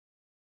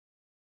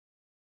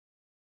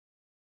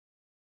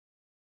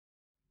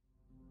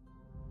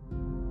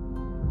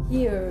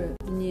Here,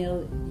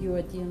 Neil, you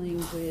are dealing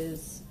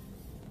with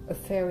a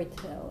fairy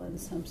tale and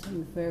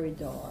something very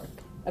dark.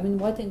 I mean,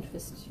 what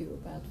interests you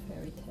about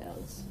fairy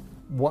tales?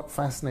 What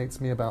fascinates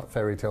me about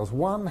fairy tales,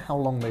 one, how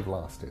long they've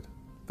lasted.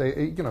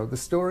 They, you know, the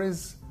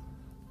stories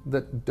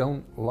that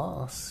don't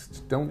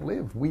last don't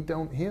live. We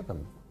don't hear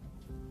them.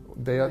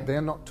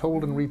 They're not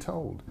told and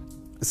retold.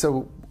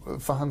 So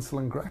for Hansel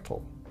and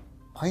Gretel,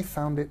 I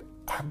found it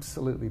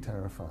absolutely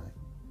terrifying.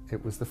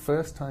 It was the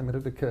first time it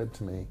had occurred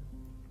to me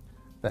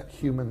that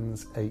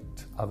humans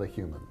ate other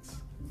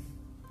humans,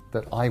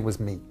 that I was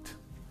meat,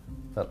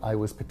 that I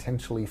was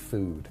potentially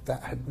food.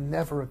 That had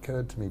never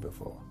occurred to me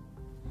before.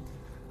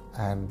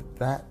 And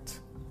that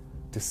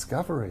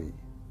discovery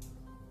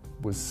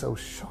was so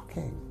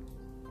shocking.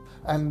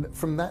 And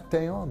from that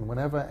day on,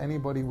 whenever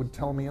anybody would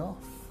tell me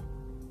off,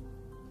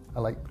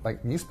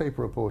 like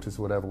newspaper reporters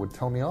or whatever would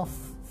tell me off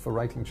for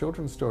writing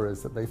children's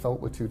stories that they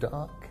felt were too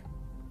dark,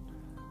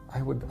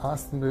 I would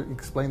ask them to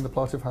explain the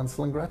plot of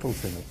Hansel and Gretel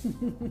to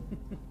me.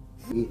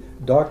 The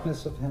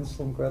darkness of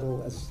Hansel and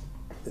Gretel is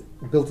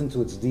built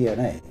into its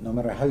DNA. No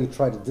matter how you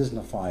try to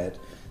Disneyfy it,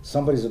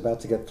 somebody's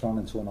about to get thrown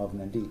into an oven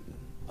and eaten.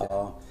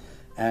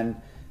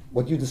 And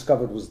what you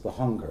discovered was the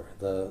hunger,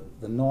 the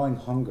gnawing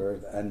hunger,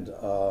 and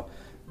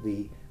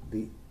the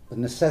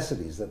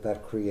necessities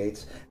that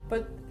creates.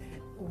 But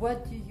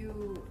what do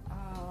you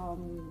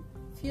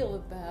feel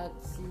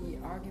about the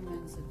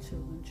arguments that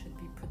children should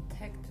be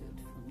protected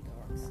from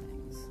dark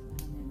things?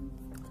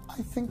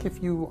 I think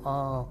if you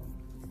are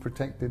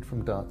protected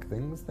from dark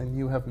things, then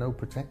you have no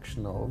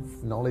protection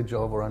of, knowledge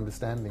of, or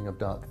understanding of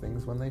dark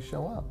things when they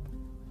show up.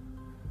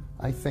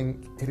 I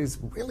think it is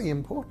really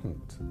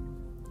important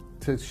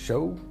to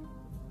show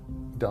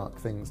dark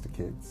things to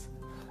kids,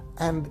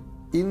 and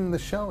in the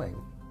showing,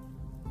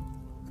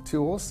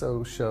 to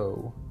also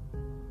show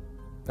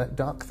that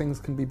dark things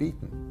can be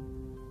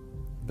beaten,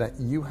 that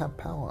you have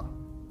power.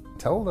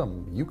 Tell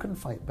them you can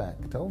fight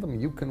back, tell them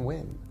you can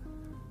win,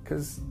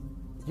 because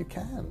you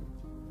can,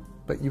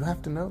 but you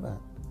have to know that.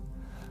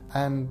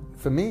 And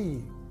for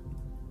me,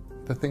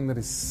 the thing that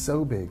is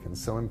so big and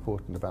so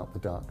important about the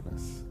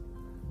darkness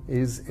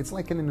is it's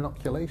like an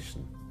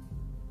inoculation.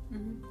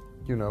 Mm-hmm.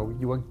 You know,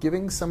 you are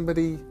giving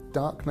somebody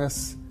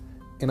darkness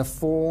in a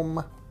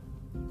form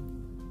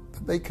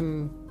that they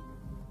can,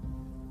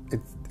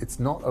 it's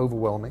not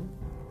overwhelming,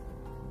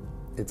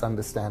 it's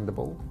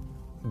understandable,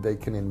 they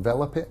can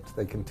envelop it,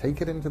 they can take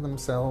it into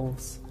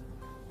themselves,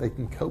 they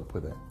can cope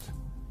with it.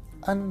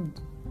 And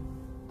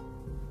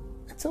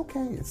it's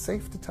okay, it's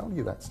safe to tell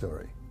you that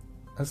story.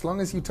 As long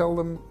as you tell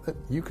them that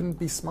you can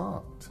be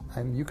smart,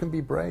 and you can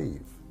be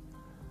brave,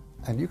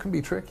 and you can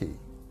be tricky,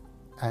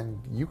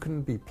 and you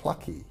can be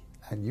plucky,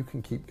 and you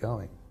can keep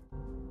going.